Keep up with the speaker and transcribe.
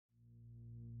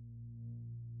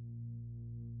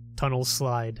Tunnel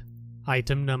Slide.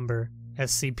 Item Number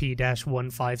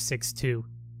SCP-1562.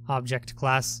 Object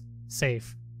Class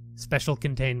Safe. Special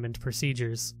Containment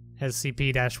Procedures.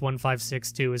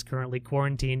 SCP-1562 is currently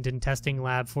quarantined in Testing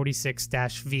Lab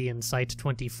 46-V in Site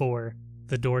 24.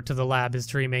 The door to the lab is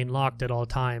to remain locked at all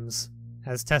times.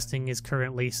 As testing is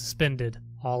currently suspended,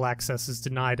 all access is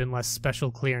denied unless special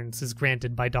clearance is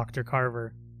granted by Dr.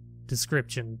 Carver.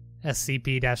 Description: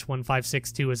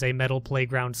 SCP-1562 is a metal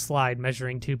playground slide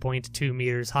measuring 2.2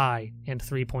 meters high and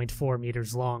 3.4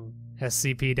 meters long.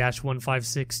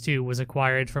 SCP-1562 was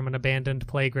acquired from an abandoned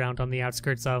playground on the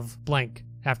outskirts of blank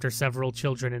after several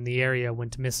children in the area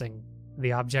went missing.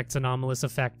 The object's anomalous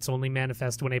effects only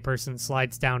manifest when a person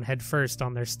slides down headfirst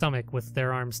on their stomach with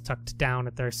their arms tucked down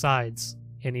at their sides.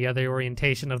 Any other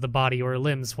orientation of the body or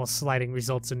limbs while sliding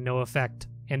results in no effect,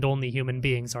 and only human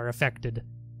beings are affected.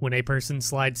 When a person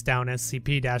slides down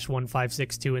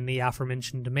SCP-1562 in the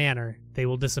aforementioned manner, they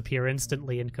will disappear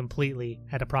instantly and completely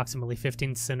at approximately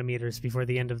 15 centimeters before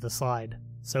the end of the slide.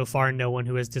 So far, no one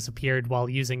who has disappeared while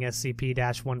using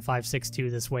SCP-1562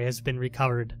 this way has been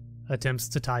recovered. Attempts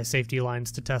to tie safety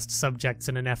lines to test subjects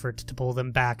in an effort to pull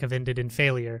them back have ended in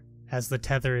failure, as the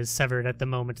tether is severed at the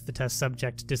moment the test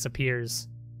subject disappears.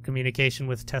 Communication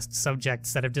with test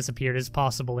subjects that have disappeared is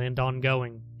possible and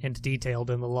ongoing, and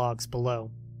detailed in the logs below.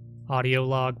 Audio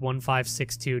Log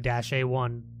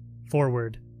 1562-A1.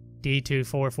 Forward.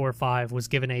 D2445 was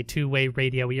given a two-way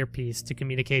radio earpiece to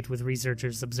communicate with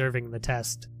researchers observing the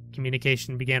test.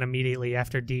 Communication began immediately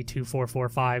after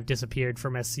D2445 disappeared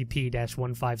from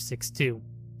SCP-1562.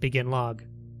 Begin log.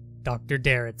 Dr.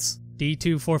 Darretts.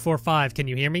 D2445, can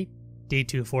you hear me?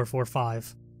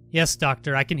 D2445. Yes,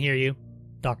 Doctor, I can hear you.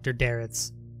 Dr.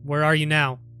 Darretts. Where are you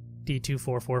now?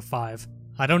 D2445.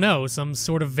 I don't know, some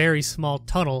sort of very small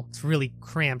tunnel. It's really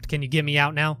cramped. Can you get me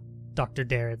out now? Dr.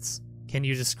 Darretts. Can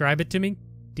you describe it to me?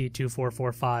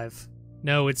 D2445.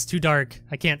 No, it's too dark.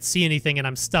 I can't see anything and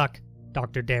I'm stuck.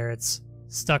 Dr. Darretts.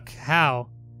 Stuck how?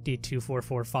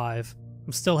 D2445.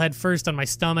 I'm still head first on my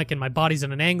stomach and my body's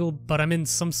at an angle, but I'm in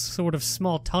some sort of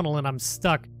small tunnel and I'm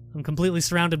stuck. I'm completely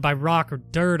surrounded by rock or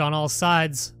dirt on all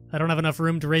sides. I don't have enough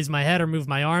room to raise my head or move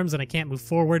my arms and I can't move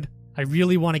forward. I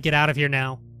really want to get out of here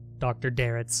now. Dr.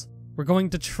 Darretts. We're going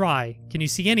to try. Can you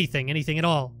see anything? Anything at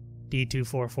all?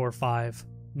 D2445.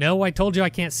 No, I told you I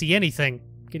can't see anything.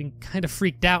 I'm getting kind of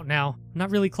freaked out now. I'm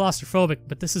not really claustrophobic,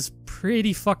 but this is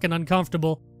pretty fucking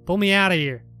uncomfortable. Pull me out of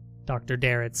here. Dr.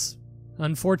 Darretts.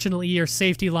 Unfortunately, your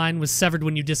safety line was severed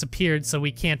when you disappeared, so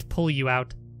we can't pull you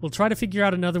out. We'll try to figure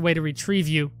out another way to retrieve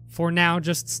you. For now,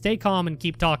 just stay calm and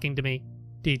keep talking to me.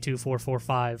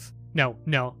 D2445. No,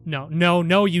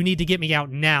 you need to get me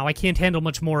out now. I can't handle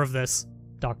much more of this.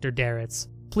 Dr. Darretts.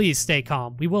 Please stay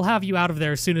calm. We will have you out of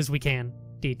there as soon as we can.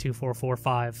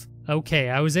 D2445. Okay,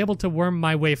 I was able to worm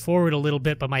my way forward a little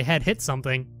bit, but my head hit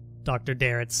something. Dr.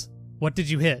 Darretts. What did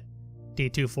you hit?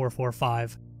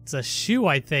 D2445. It's a shoe,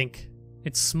 I think.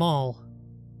 It's small.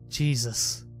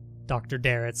 Jesus. Dr.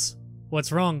 Darretts.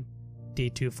 What's wrong?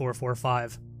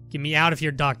 D2445. Get me out of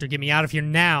here, doctor. Get me out of here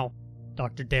now.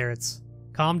 Dr. Darretts.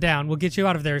 Calm down. We'll get you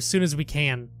out of there as soon as we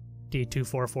can.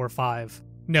 D2445.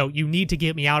 No, you need to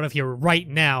get me out of here right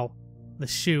now. The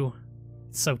shoe.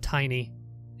 It's so tiny.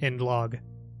 End log.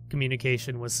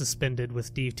 Communication was suspended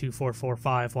with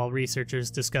D2445 while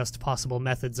researchers discussed possible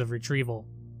methods of retrieval.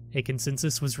 A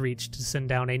consensus was reached to send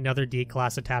down another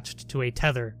D-class attached to a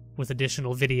tether, with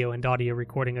additional video and audio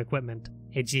recording equipment,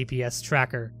 a GPS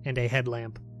tracker, and a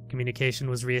headlamp. Communication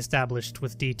was re-established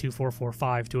with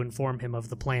D2445 to inform him of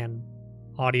the plan.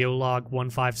 Audio Log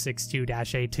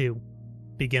 1562-A2.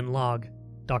 Begin log.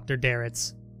 Dr.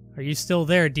 Darretts. Are you still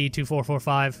there,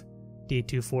 D2445?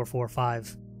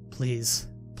 D2445.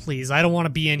 Please, I don't want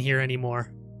to be in here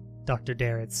anymore. Dr.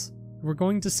 Darretts. We're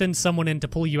going to send someone in to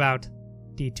pull you out.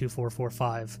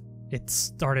 D2445. It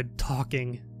started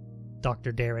talking.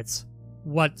 Dr. Darretts.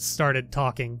 What started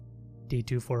talking?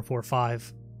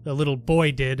 D2445. The little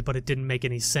boy did, but it didn't make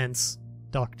any sense.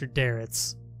 Dr.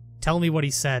 Darretts. Tell me what he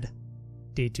said.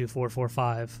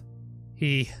 D2445.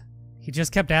 He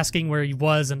just kept asking where he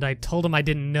was, and I told him I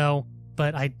didn't know,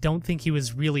 but I don't think he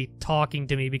was really talking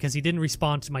to me because he didn't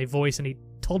respond to my voice, and he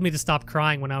told me to stop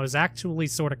crying when I was actually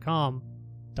sorta calm.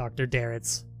 Dr.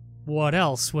 Darretts. What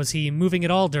else? Was he moving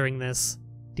at all during this?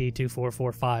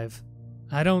 D2445.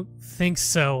 I don't think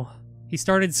so. He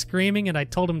started screaming and I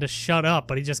told him to shut up,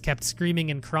 but he just kept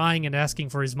screaming and crying and asking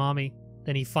for his mommy.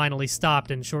 Then he finally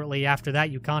stopped, and shortly after that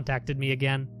you contacted me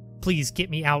again. Please get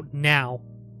me out now.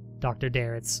 Dr.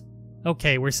 Darretts.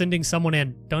 Okay, we're sending someone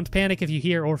in. Don't panic if you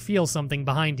hear or feel something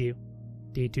behind you.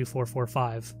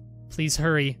 D2445. Please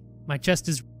hurry. My chest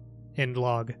is... End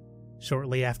log.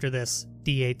 Shortly after this,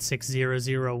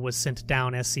 D8600 was sent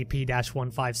down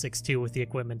SCP-1562 with the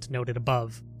equipment noted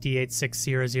above.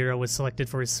 D8600 was selected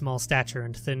for his small stature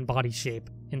and thin body shape,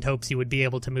 in hopes he would be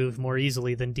able to move more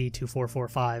easily than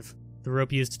D2445. The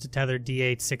rope used to tether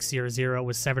D8600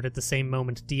 was severed at the same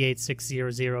moment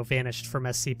D8600 vanished from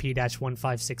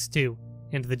SCP-1562,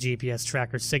 and the GPS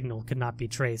tracker signal could not be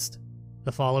traced.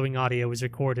 The following audio was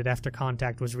recorded after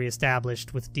contact was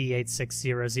re-established with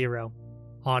D8600.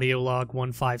 Audio log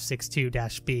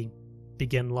 1562-B.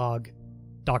 Begin log.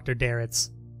 Dr. Darretts.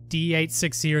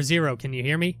 D8600, can you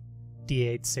hear me?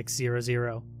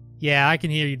 D8600. Yeah, I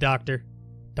can hear you, Doctor.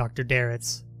 Dr.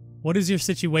 Darretts. What is your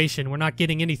situation? We're not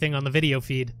getting anything on the video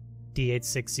feed.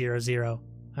 D8600.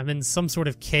 I'm in some sort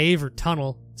of cave or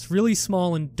tunnel. It's really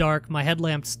small and dark. My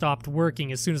headlamp stopped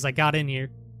working as soon as I got in here.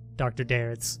 Dr.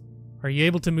 Darretts. Are you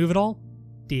able to move at all?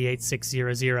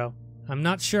 D8600. I'm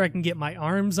not sure I can get my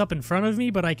arms up in front of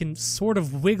me, but I can sort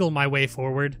of wiggle my way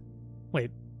forward.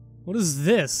 Wait, what is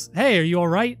this? Hey, are you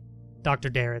alright? Dr.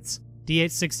 Darretts.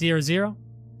 D8600?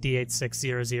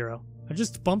 D8600. I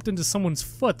just bumped into someone's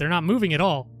foot. They're not moving at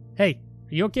all. Hey,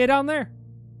 are you okay down there?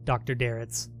 Dr.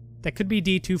 Darretts. That could be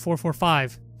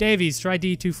D2445. Davies, try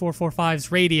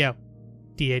D2445's radio.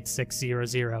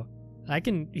 D8600. I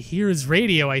can hear his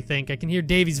radio, I think. I can hear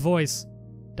Davies' voice.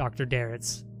 Dr.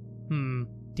 Darretts.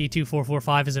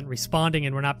 D2445 isn't responding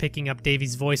and we're not picking up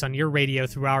Davies' voice on your radio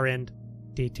through our end.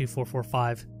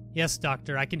 D2445. Yes,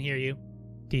 Doctor, I can hear you.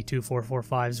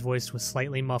 D2445's voice was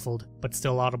slightly muffled, but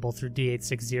still audible through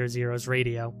D8600's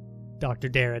radio. Dr.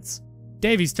 Darretts.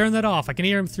 Davies, turn that off. I can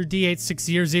hear him through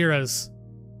D8600's.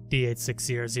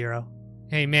 D8600.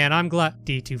 Hey man, I'm glad.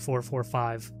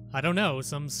 D2445. I don't know,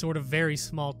 some sort of very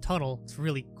small tunnel. It's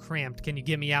really cramped. Can you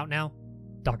get me out now?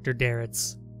 Dr.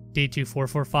 Darretts.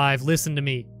 D2445, listen to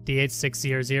me.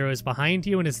 D8600 is behind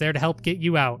you and is there to help get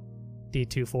you out.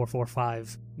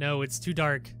 D2445. No, it's too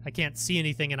dark. I can't see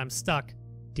anything and I'm stuck.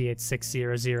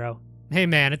 D8600. Hey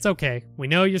man, it's okay. We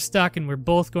know you're stuck and we're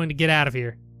both going to get out of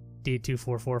here.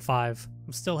 D2445.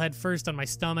 I'm still head first on my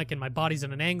stomach and my body's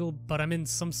at an angle, but I'm in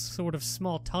some sort of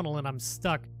small tunnel and I'm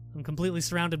stuck. I'm completely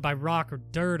surrounded by rock or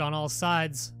dirt on all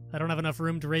sides. I don't have enough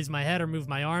room to raise my head or move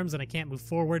my arms and I can't move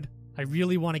forward. I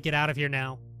really want to get out of here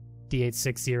now.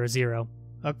 D8600.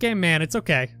 Okay, man, it's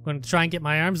okay. I'm going to try and get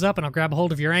my arms up and I'll grab a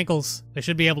hold of your ankles. I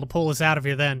should be able to pull us out of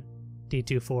here then.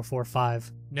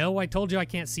 D2445. No, I told you I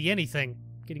can't see anything.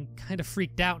 I'm getting kind of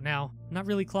freaked out now. I'm not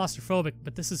really claustrophobic,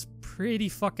 but this is pretty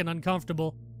fucking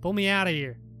uncomfortable. Pull me out of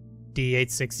here.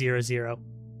 D8600.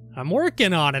 I'm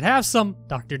working on it. Have some.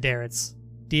 Dr. Darretts.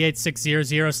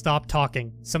 D8600, stop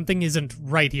talking. Something isn't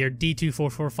right here.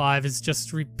 D2445 is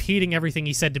just repeating everything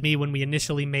he said to me when we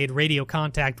initially made radio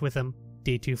contact with him.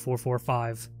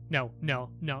 D2445.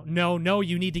 No,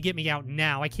 you need to get me out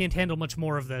now. I can't handle much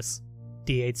more of this.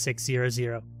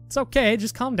 D8600. It's okay,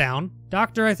 just calm down.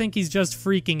 Doctor, I think he's just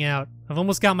freaking out. I've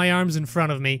almost got my arms in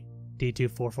front of me.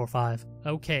 D2445.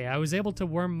 Okay, I was able to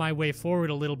worm my way forward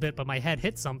a little bit, but my head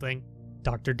hit something.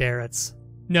 Dr. Darretts.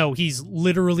 No, he's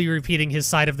literally repeating his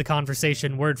side of the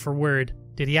conversation word for word.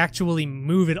 Did he actually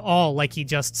move at all like he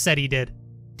just said he did?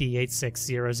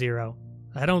 D8600.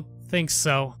 I don't think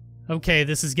so. Okay,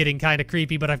 this is getting kinda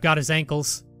creepy, but I've got his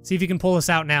ankles. See if you can pull us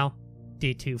out now.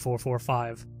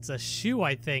 D2445. It's a shoe,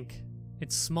 I think.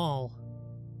 It's small.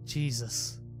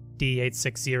 Jesus.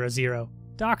 D8600.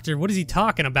 Doctor, what is he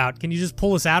talking about? Can you just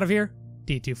pull us out of here?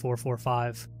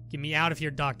 D2445. Get me out of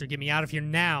here, Doctor. Get me out of here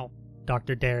now.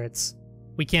 Dr. Darretts.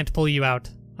 We can't pull you out.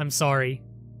 I'm sorry.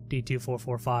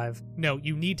 D2445. No,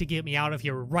 you need to get me out of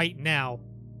here right now.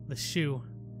 The shoe.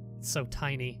 It's so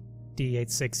tiny.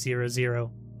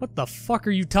 D8600. What the fuck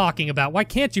are you talking about? Why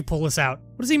can't you pull us out?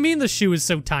 What does he mean the shoe is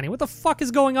so tiny? What the fuck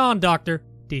is going on, Doctor?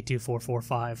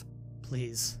 D2445.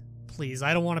 Please. Please,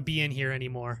 I don't want to be in here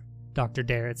anymore. Dr.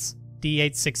 Darretts.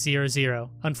 D8600.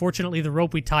 Unfortunately, the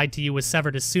rope we tied to you was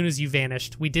severed as soon as you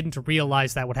vanished. We didn't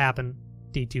realize that would happen.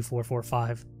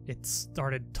 D2445. It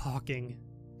started talking.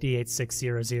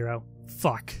 D8600.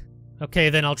 Fuck. Okay,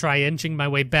 then I'll try inching my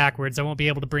way backwards. I won't be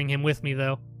able to bring him with me,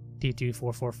 though.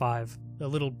 D2445. The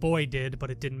little boy did,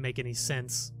 but it didn't make any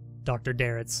sense. Dr.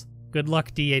 Darretts. Good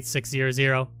luck,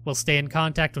 D8600. We'll stay in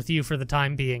contact with you for the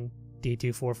time being.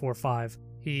 D2445.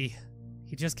 He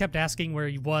just kept asking where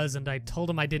he was, and I told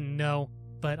him I didn't know,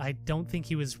 but I don't think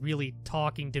he was really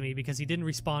talking to me because he didn't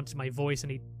respond to my voice,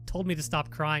 and he told me to stop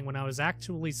crying when I was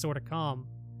actually sort of calm.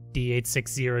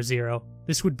 D8600.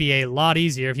 This would be a lot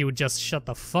easier if he would just shut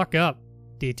the fuck up.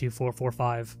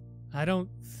 D2445. I don't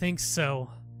think so.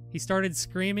 He started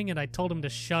screaming and I told him to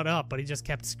shut up, but he just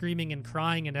kept screaming and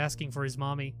crying and asking for his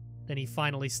mommy. Then he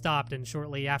finally stopped, and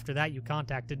shortly after that you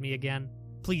contacted me again.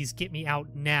 Please get me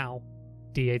out now.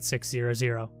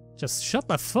 D8600. Just shut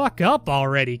the fuck up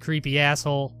already, creepy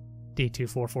asshole.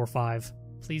 D2445.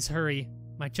 Please hurry.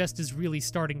 My chest is really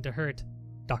starting to hurt.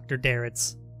 Dr.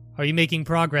 Darretts. Are you making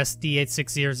progress,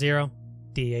 D8600?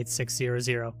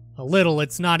 D8600. A little,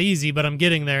 it's not easy, but I'm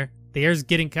getting there. The air's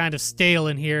getting kind of stale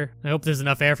in here. I hope there's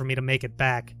enough air for me to make it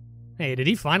back. Hey, did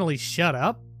he finally shut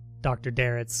up? Dr.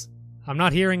 Darretts. I'm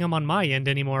not hearing him on my end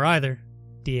anymore either.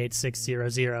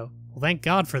 D8600. Well, thank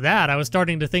God for that. I was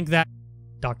starting to think that...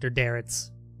 Dr. Darretts.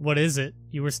 What is it?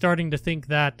 You were starting to think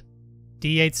that...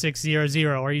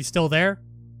 D8600, are you still there?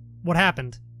 What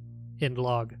happened? End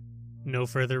log. No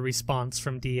further response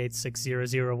from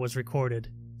D8600 was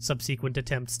recorded. Subsequent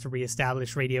attempts to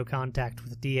re-establish radio contact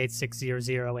with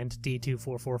D8600 and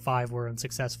D2445 were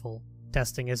unsuccessful.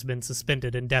 Testing has been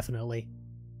suspended indefinitely.